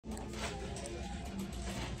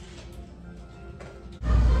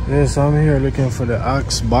Yes, I'm here looking for the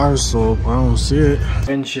Axe bar soap. I don't see it.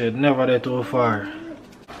 And shit, never there too far.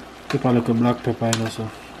 Keep a little black pepper and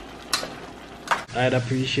stuff. I'd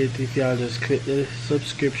appreciate if y'all just click the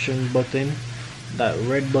subscription button, that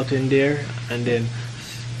red button there, and then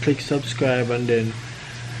click subscribe, and then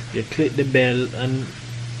you click the bell and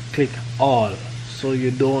click all, so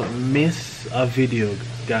you don't miss a video,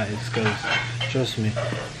 guys, because trust me,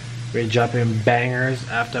 we're dropping bangers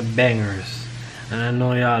after bangers. And I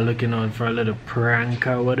know y'all looking out for a little prank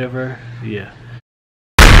or whatever. Yeah.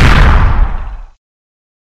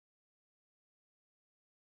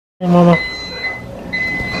 Hey, mama.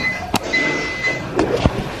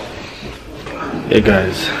 Hey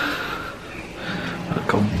guys,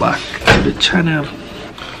 welcome back to the channel.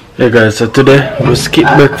 Hey guys, so today we skip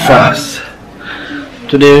breakfast.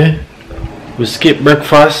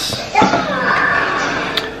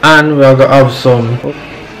 And we're gonna have some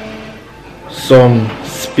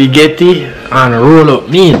spaghetti and roll up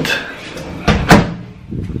meat.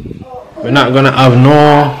 We're not gonna have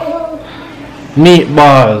no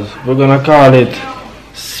meatballs. We're gonna call it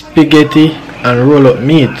spaghetti and roll up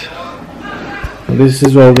meat. This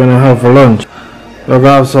is what we're gonna have for lunch. We're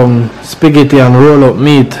gonna have some spaghetti and roll up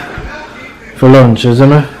meat for lunch,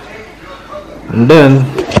 isn't it? And then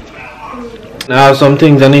I have some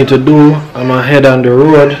things I need to do. I'm gonna head on the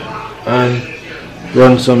road and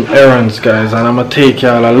run some errands, guys, and I'm gonna take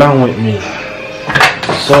y'all along with me.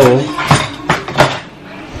 So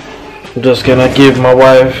I'm just gonna give my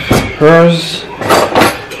wife hers.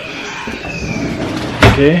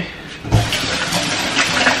 Okay,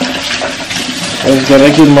 I was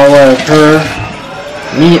gonna give my wife her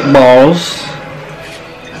meatballs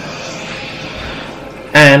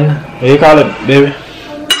and what do you call it, baby?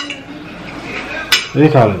 What do you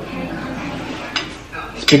call it?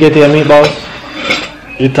 Spaghetti and meatballs?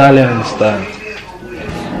 Italian style.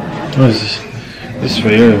 What is this? This is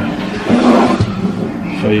for you.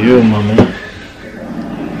 For you, mommy.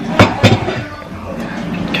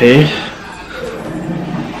 Okay.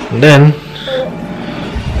 And then,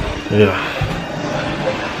 yeah.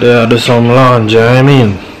 There do some laundry, I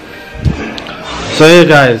mean. So hey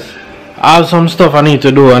guys, I have some stuff I need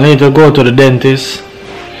to do. I need to go to the dentist.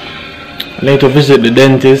 I need to visit the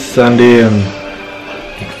dentist and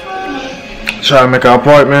try to make an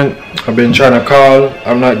appointment. I've been trying to call,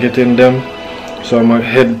 I'm not getting them, so I'm gonna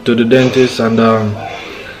head to the dentist. And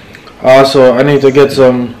also I need to get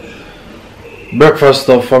some breakfast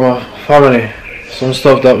stuff for my family, some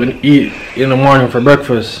stuff that we eat in the morning for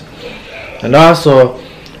breakfast. And also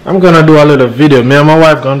I'm gonna do a little video, me and my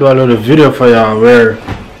wife gonna do a little video for y'all, where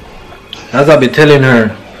as I be telling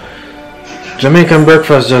her, Jamaican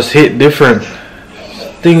breakfast just hit different.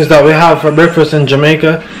 Things that we have for breakfast in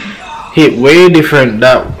Jamaica hit way different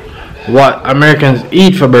than what Americans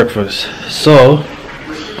eat for breakfast. So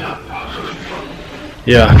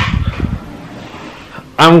yeah,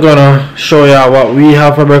 I'm gonna show y'all what we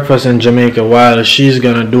have for breakfast in Jamaica while she's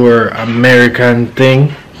gonna do her American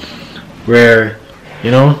thing, where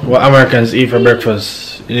you know what Americans eat for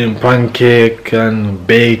breakfast, pancake and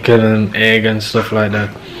bacon and egg and stuff like that,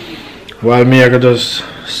 while me I could just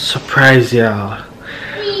surprise y'all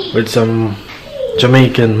with some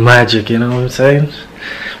Jamaican magic, you know what I'm saying?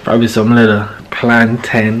 Probably some little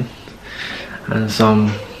plantain and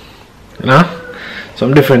some, you know,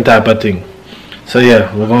 some different type of thing. So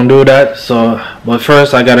yeah, we're gonna do that. So but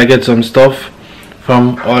first I gotta get some stuff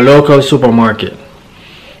from our local supermarket.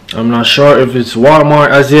 I'm not sure if it's Walmart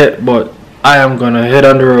as yet, but I am gonna head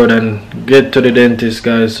on the road and get to the dentist,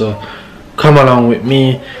 guys. So come along with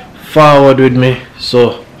me, forward with me.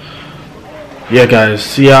 So yeah guys,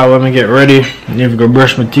 see y'all when we get ready. I need to go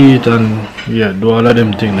brush my teeth and yeah, do all of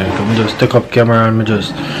them things. Like I'm just take up camera and me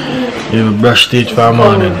just even brush teeth for a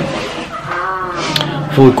morning.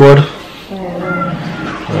 Full code.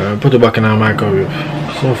 Put it back in our microwave.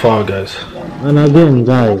 So far guys. And again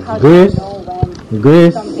guys, Grace,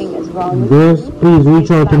 please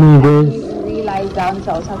reach out to me, Grace.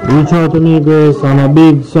 Reach out to me, Grace. I'm a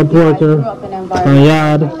big supporter and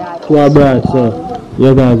yard to our bride. So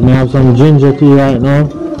yeah guys, we have some ginger tea right now.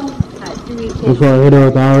 Before I head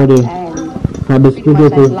out, I already had the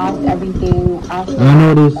spaghetti. And I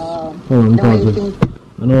know this. Hold on, pause it.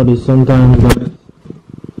 I know this sometimes, guys.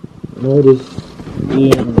 I know this.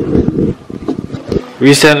 Yeah.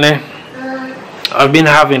 Recently, I've been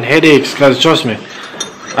having headaches, because trust me,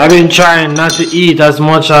 I've been trying not to eat as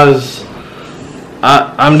much as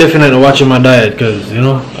I'm definitely watching my diet, because you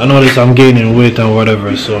know I notice I'm gaining weight and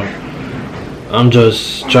whatever. So I'm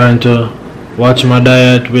just trying to watch my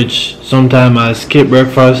diet, which sometimes I skip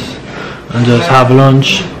breakfast and just have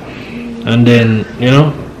lunch, and then you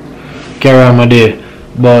know carry on my day.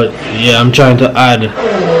 But yeah, I'm trying to add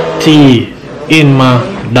tea in my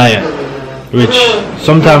diet, which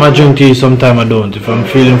sometimes I drink tea, sometimes I don't if I'm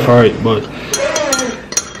feeling for it. But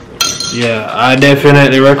yeah, I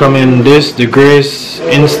definitely recommend this, the Grace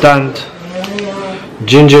Instant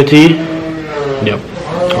Ginger Tea. Yep,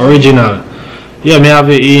 original. Yeah, me have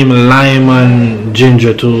lime and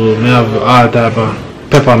ginger too. Me have all type of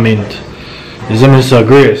peppermint. Is Mr.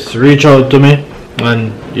 Grace? Reach out to me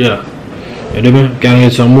and yeah, you know me, can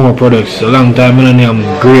get some more products. A long time I name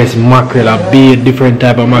Grace mackerel, a big different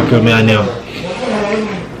type of mackerel me name.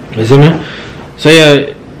 You see me? So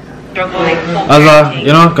yeah, as a,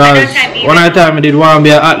 you know, cause one time I did want to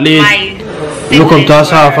be an athlete, look up to a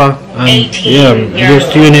surfer, and yeah,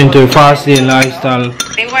 just tune into fasting lifestyle,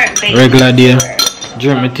 regular day,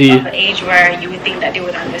 drink my tea. Of an age where you would think that they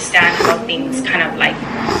would understand how things kind of like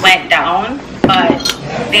went down, but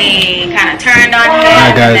they kind of turned on him,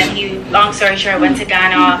 and then he, long story short, went to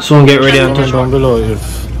Ghana. Soon get ready and turn down below if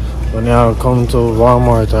when y'all come to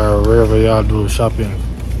Walmart or wherever y'all do shopping,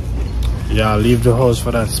 y'all leave the house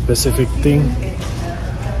for that specific thing.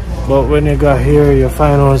 But when you got here, you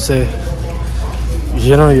find out say,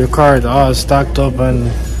 you know, your card all stacked up and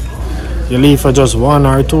you leave for just one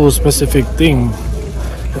or two specific thing.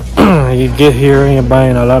 You get here and you're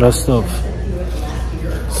buying a lot of stuff.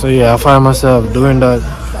 So yeah, I find myself doing that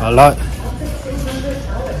a lot.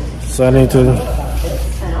 So I need to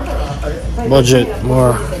budget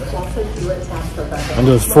more and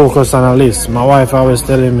just focus on a list. My wife always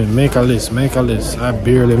telling me, make a list, make a list. I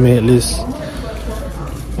barely make lists.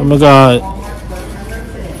 I'm gonna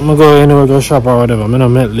go anywhere, go shop or whatever. I'm gonna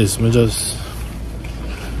make lists. I just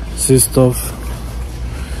see stuff.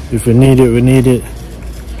 If we need it, we need it.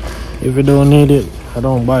 If we don't need it, I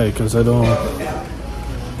don't buy it because I don't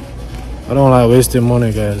like wasting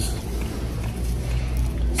money, guys.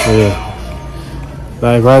 So yeah,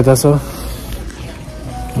 like right, that's all.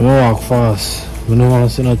 I'm gonna walk fast. We don't want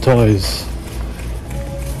to see no toys.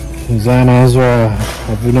 Zina as well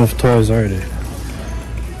have enough toys already.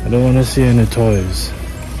 I don't want to see any toys.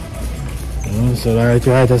 You know? So right,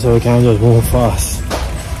 that's why we can just move fast.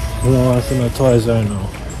 We don't want to see no toys right now.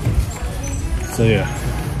 So yeah.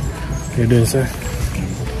 You doing, sir?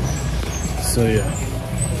 So yeah.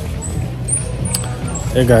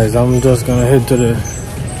 Hey guys, I'm just gonna head to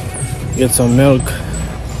get some milk,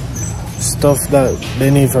 stuff that they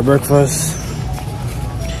need for breakfast.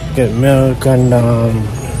 Get milk and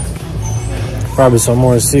probably some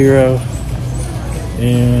more cereal.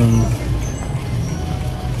 And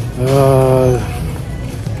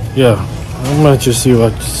yeah, I'm gonna let you see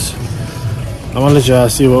what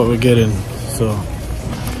we're getting. So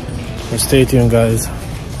stay tuned, guys.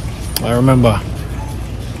 I remember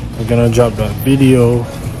we're gonna drop that video,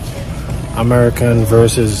 American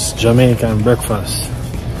versus Jamaican breakfast,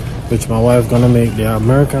 which my wife gonna make the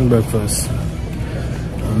American breakfast,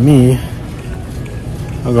 and me,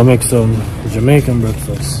 I'm gonna make some Jamaican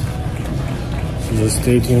breakfast. So just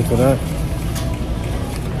stay tuned for that.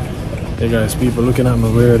 Hey guys, people looking at me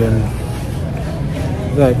weird and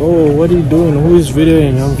like, oh, what are you doing? Who is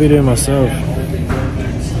videoing? I'm videoing myself.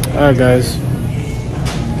 Alright guys,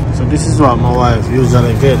 so this is what my wife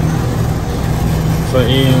usually get for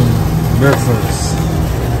eating breakfast.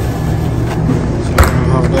 So we're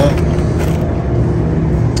gonna have that,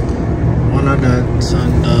 one of that,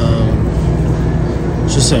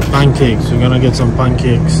 and she said pancakes. We're gonna get some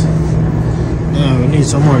pancakes. Yeah, we need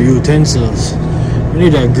some more utensils. We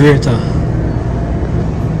need a grater.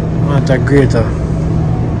 I want a grater.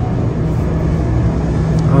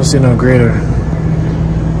 I don't see no grater.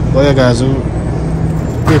 But yeah guys, we'll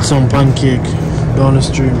get some pancake down the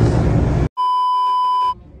stream.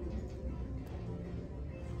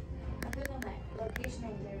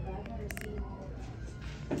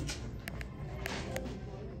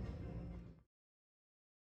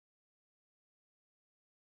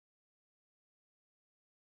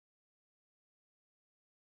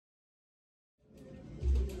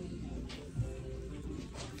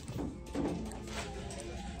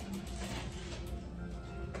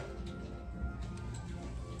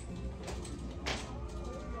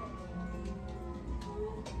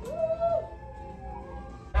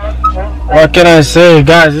 What can I say,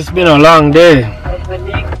 guys? It's been a long day.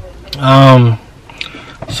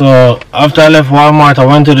 So after I left Walmart, I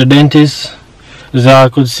went to the dentist. So I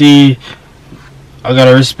could see I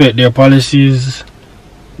gotta respect their policies.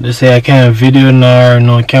 They say I can't video nor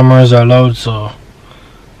no cameras are allowed. So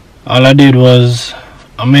all I did was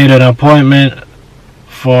I made an appointment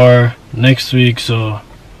for next week. So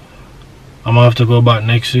I'm gonna have to go back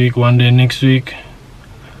next week, one day next week,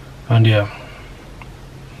 and yeah.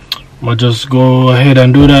 I'll just go ahead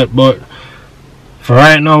and do that. But for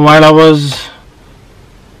right now, while I was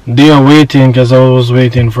there waiting, because I was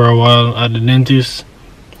waiting for a while at the dentist,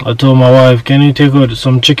 I told my wife, can you take out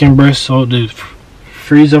some chicken breasts out the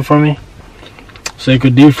freezer for me, so it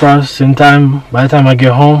could defrost in time by the time I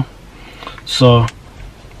get home. So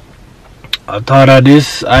I thought of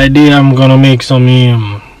this idea. I'm gonna make some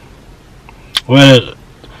well,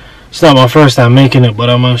 it's not my first time making it, but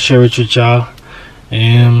I'm gonna share it with y'all.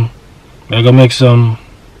 I'm gonna make some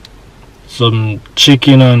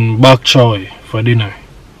chicken and bok choy for dinner.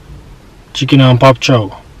 Chicken and pop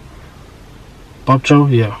chow. Pop chow?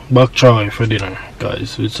 Yeah, bok choy for dinner,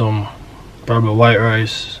 guys, with some probably white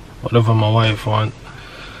rice, whatever my wife want.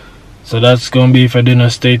 So that's gonna be for dinner.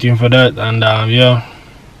 Stay tuned for that. And yeah,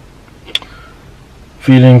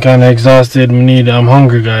 feeling kind of exhausted. I'm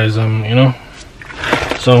hungry, guys. You know,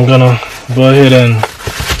 so I'm gonna go ahead and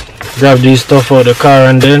grab these stuff out of the car,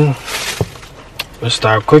 and then we'll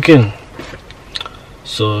start cooking.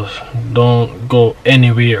 So don't go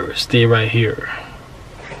anywhere, stay right here.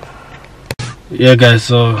 Yeah, guys,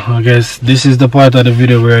 so I guess this is the part of the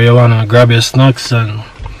video where you wanna grab your snacks and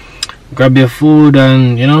grab your food,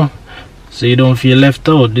 and you know, so you don't feel left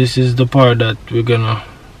out. This is the part that we're gonna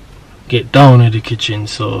get down in the kitchen,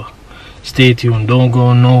 so stay tuned, don't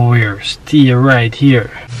go nowhere, stay right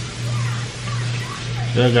here.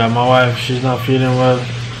 Yeah, guys, my wife, she's not feeling well.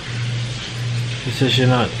 She says she's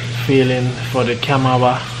not feeling for the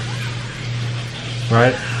camera,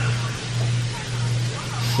 right?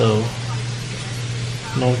 So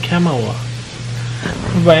no camera,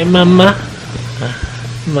 right, mama?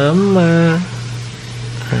 Mama,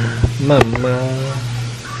 mama,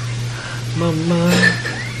 mama, mama.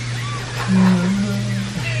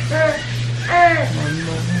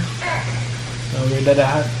 That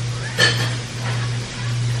hat.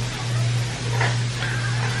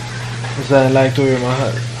 Because I like to wear my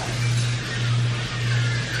hat.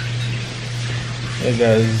 Hey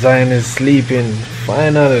guys, Zion is sleeping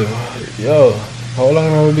finally. Yo, how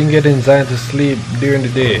long have we been getting Zion to sleep during the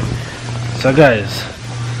day? So guys,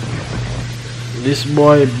 this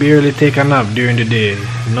boy barely take a nap during the day.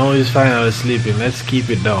 Now he's finally sleeping. Let's keep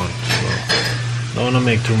it down. So, don't wanna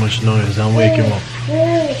make too much noise and wake him up.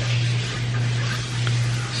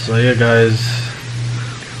 So yeah, guys,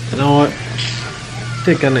 you know what?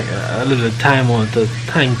 Take a little time out to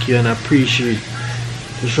thank you and appreciate,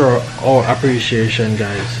 to show our appreciation,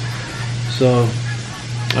 guys. So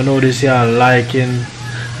I know this y'all liking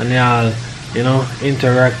and y'all, you know,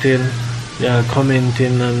 interacting, y'all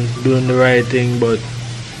commenting and doing the right thing, but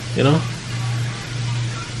you know,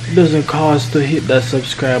 it doesn't cost to hit that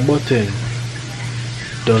subscribe button.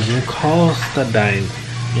 Doesn't cost a dime,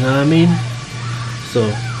 you know what I mean?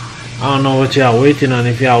 So I don't know what y'all waiting on.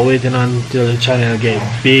 If y'all waiting until the channel get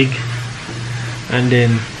big and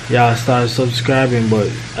then y'all start subscribing,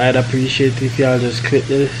 but I'd appreciate if y'all just click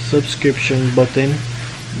the subscription button,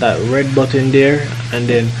 that red button there, and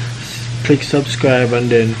then click subscribe, and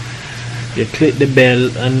then you click the bell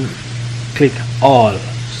and click all,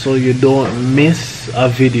 so you don't miss a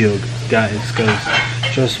video, guys, because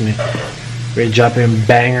trust me, we're dropping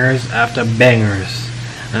bangers after bangers.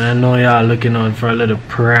 And I know y'all looking out for a little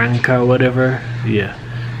prank or whatever. Yeah,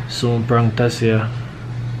 soon prank Tassia,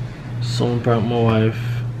 soon prank my wife,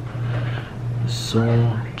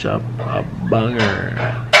 soon drop a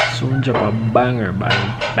banger, soon drop a banger,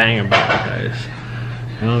 banger, guys.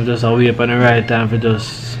 You know, just a wait on the right time for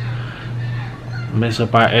just mess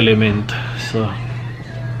up our element. So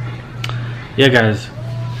yeah, guys,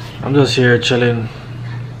 I'm just here chilling,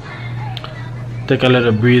 take a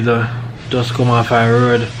little breather, just come off our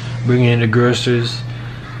road, bring in the groceries,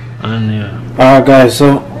 and yeah. Alright guys,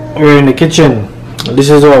 so we're in the kitchen. This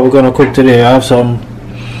is what we're gonna cook today. I have some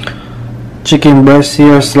chicken breast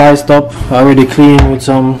here sliced up, already clean with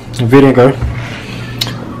some vinegar.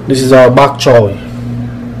 This is our bok chow,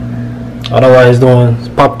 otherwise known as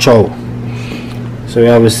pop chow. So we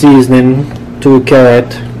have a seasoning, 2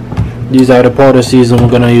 carrot. These are the powder season. We're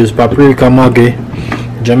gonna use paprika, Maggi,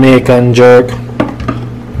 Jamaican jerk,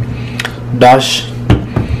 dash,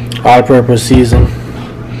 all-purpose season,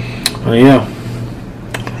 and yeah,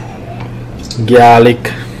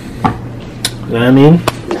 garlic, you know what I mean?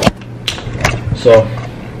 So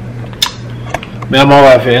me and my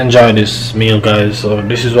wife enjoy this meal, guys. So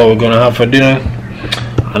this is what we're gonna have for dinner,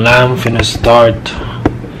 and I'm finna start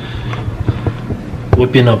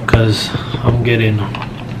whipping up because I'm getting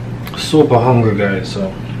super hungry, guys.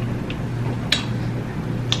 So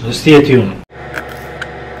stay tuned.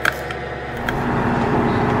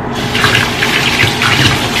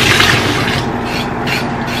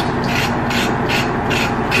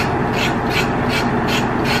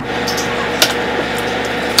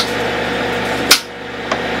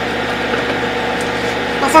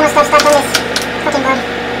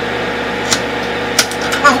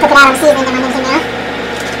 like to put it out on seasoning and onions in there.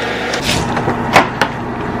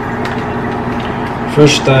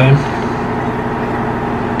 First time.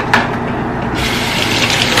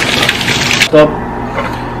 Stop.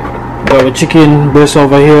 Got the chicken breast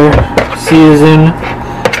over here, season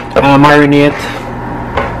and marinate.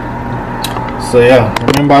 So yeah,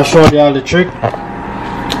 remember I showed y'all the trick.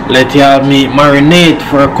 Let y'all meat marinate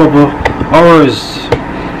for a couple hours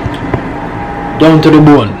down to the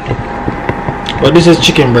bone. But this is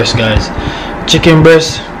chicken breast, guys. Chicken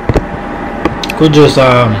breast could just you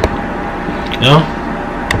know,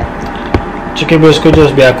 chicken breast could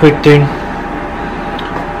just be a quick thing.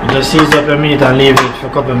 You just season up your meat and leave it for a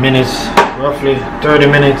couple minutes, roughly 30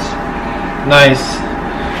 minutes. Nice.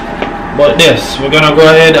 But this, we're gonna go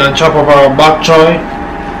ahead and chop up our bok choy.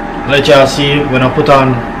 Let y'all see when I put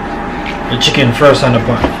on the chicken first on the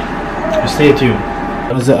pot. Stay tuned.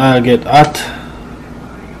 As the oil get hot,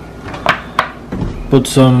 put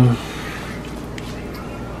some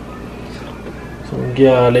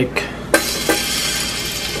garlic.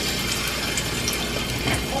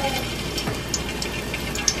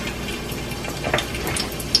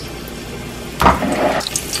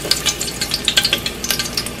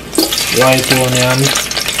 White onion.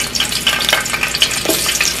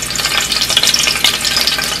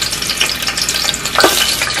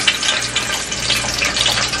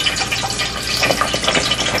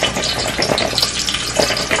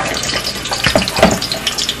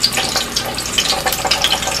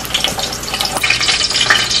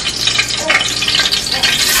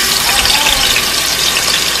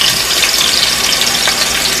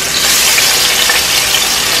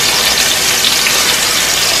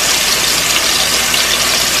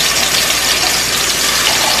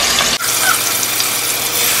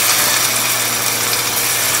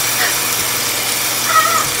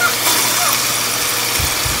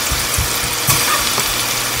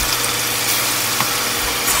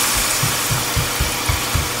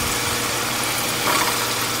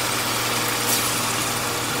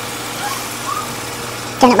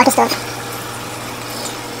 Turn up butter stove.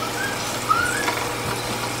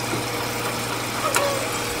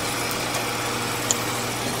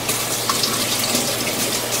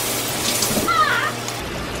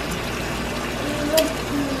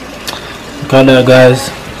 Look at that,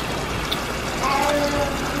 guys.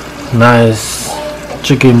 Nice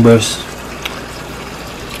chicken breast.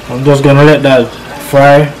 I'm just gonna let that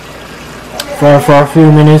fry for a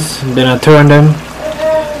few minutes, then I turn them,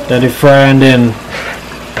 let it fry, and then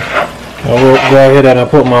I will go ahead and I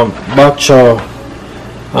put my bok choy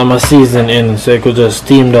and my season in so it could just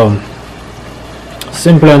steam down.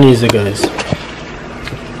 Simple and easy, guys.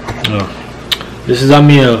 Yeah. This is a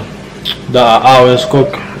meal that I always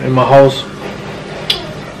cook in my house.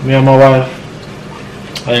 Me and my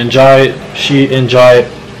wife. I enjoy it. She enjoy it.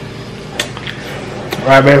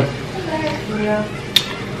 Right, babe?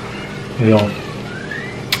 Yeah.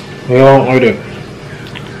 We don't with it.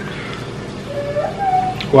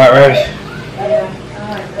 White rice?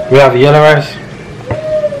 Yeah. We have yellow rice?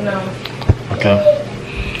 No. Okay.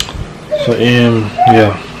 So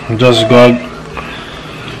yeah, just go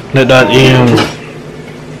let that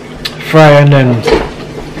fry and then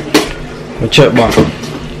we check back.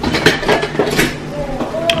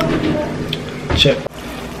 Check.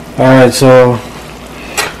 Alright, so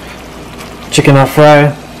chicken are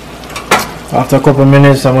fried. After a couple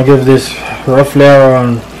minutes, I'm gonna give this roughly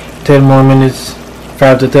around 10 more minutes,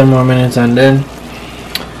 5 to 10 more minutes, and then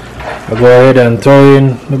I go ahead and throw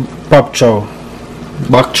in the bok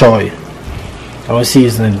choy, our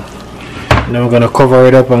seasoning, and then we're gonna cover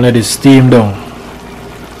it up and let it steam down,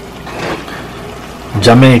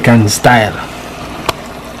 Jamaican style.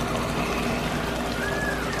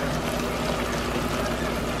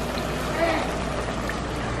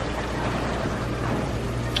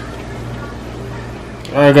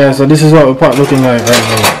 Alright guys, so this is what the pot looking like right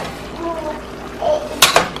now.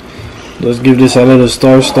 Let's give this a little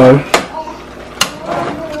stir.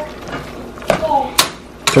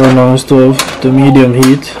 Turn on the stove to medium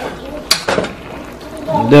heat.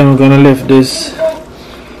 And then we're gonna lift this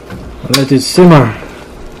and let it simmer.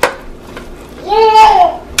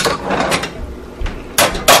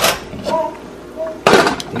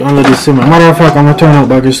 Gonna let it simmer. Matter of fact, I'm gonna turn up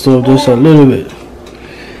back the stove just a little bit.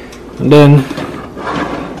 And then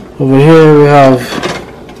over here we have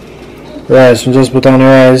rice. We just put on the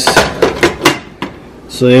rice.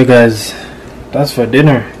 So yeah guys, that's for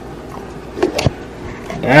dinner.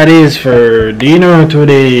 That is for dinner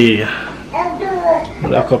today.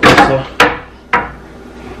 Black up pizza.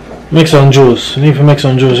 Make some juice. You need to make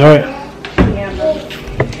some juice, right? Yeah.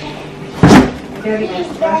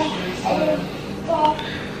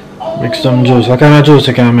 Make some juice. What kind of juice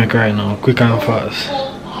you can make right now? Quick and fast.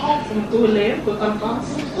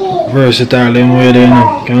 Versatile in way there, you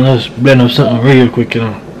know. Can just blend up something real quick, you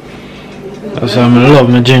know. That's why I love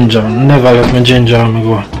my ginger. Never let my ginger on me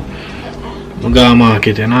go. I go to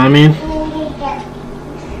market, you know what I mean?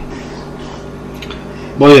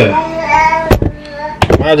 But yeah,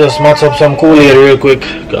 I just match up some Kool-Aid real quick,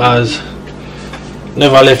 cause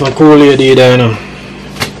never left my Kool-Aid either, you know.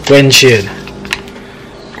 Quench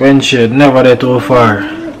shade, never there too far.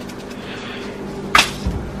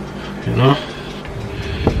 You know?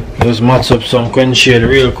 Just match up some quench shade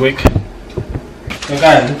real quick. So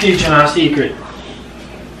guys, I'm teaching a secret.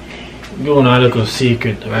 I'm doing a little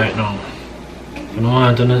secret right now. If you don't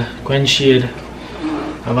want to quench shade,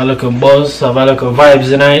 have a little buzz, have a little vibes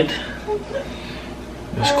tonight.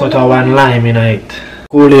 Just cut out one lime in it.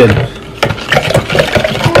 Kool-Aid.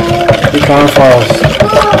 Quick and fast.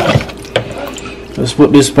 Just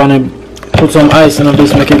put this on it. Put some ice in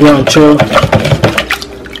this, make it go and chill.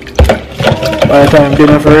 By the time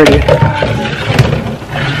dinner for ready.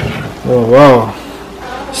 Oh wow.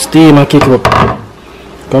 Steam and kick up.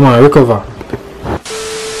 Come on, recover.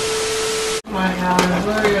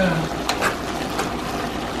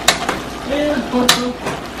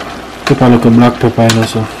 Keep a little black pepper in there,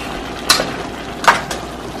 so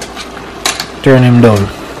turn him down.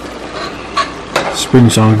 Spring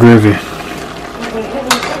some gravy.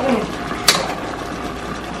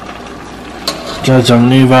 Judge, I'm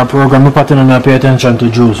new our program. I'm pattern and pay attention to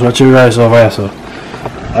juice. Watch your rice over here, so.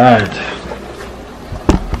 Alright.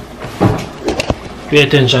 Pay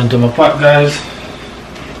attention to my pot, guys.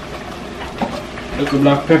 Little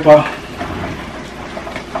black pepper.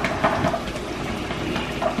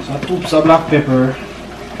 Some tubes of black pepper.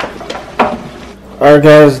 Alright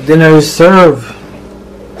guys, dinner is served.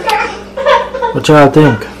 What y'all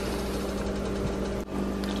think?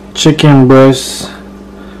 Chicken breast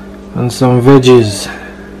and some veggies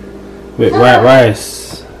with white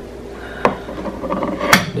rice.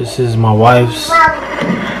 This is my wife's,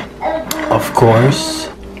 of course.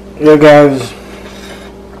 Yeah guys,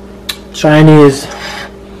 Chinese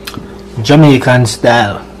Jamaican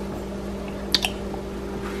style.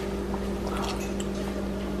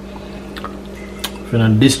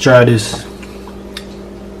 Gonna destroy this.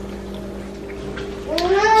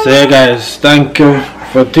 So yeah guys, thank you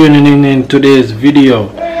for tuning in today's video.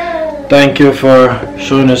 Thank you for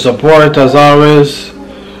showing your support as always.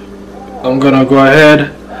 I'm gonna go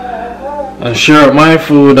ahead and share my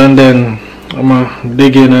food, and then I'm gonna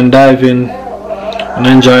dig in and dive in and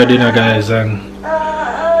enjoy dinner guys, and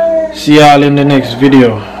see y'all in the next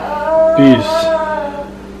video. Peace.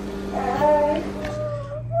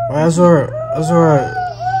 That's alright.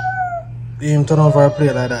 Him turn over a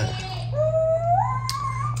plate like that.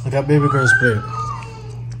 Look at baby girl's plate.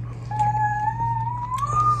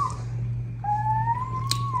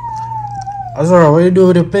 Azora, what do you do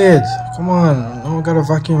with the plate? Come on, no, we got a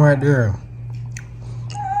vacuum right there.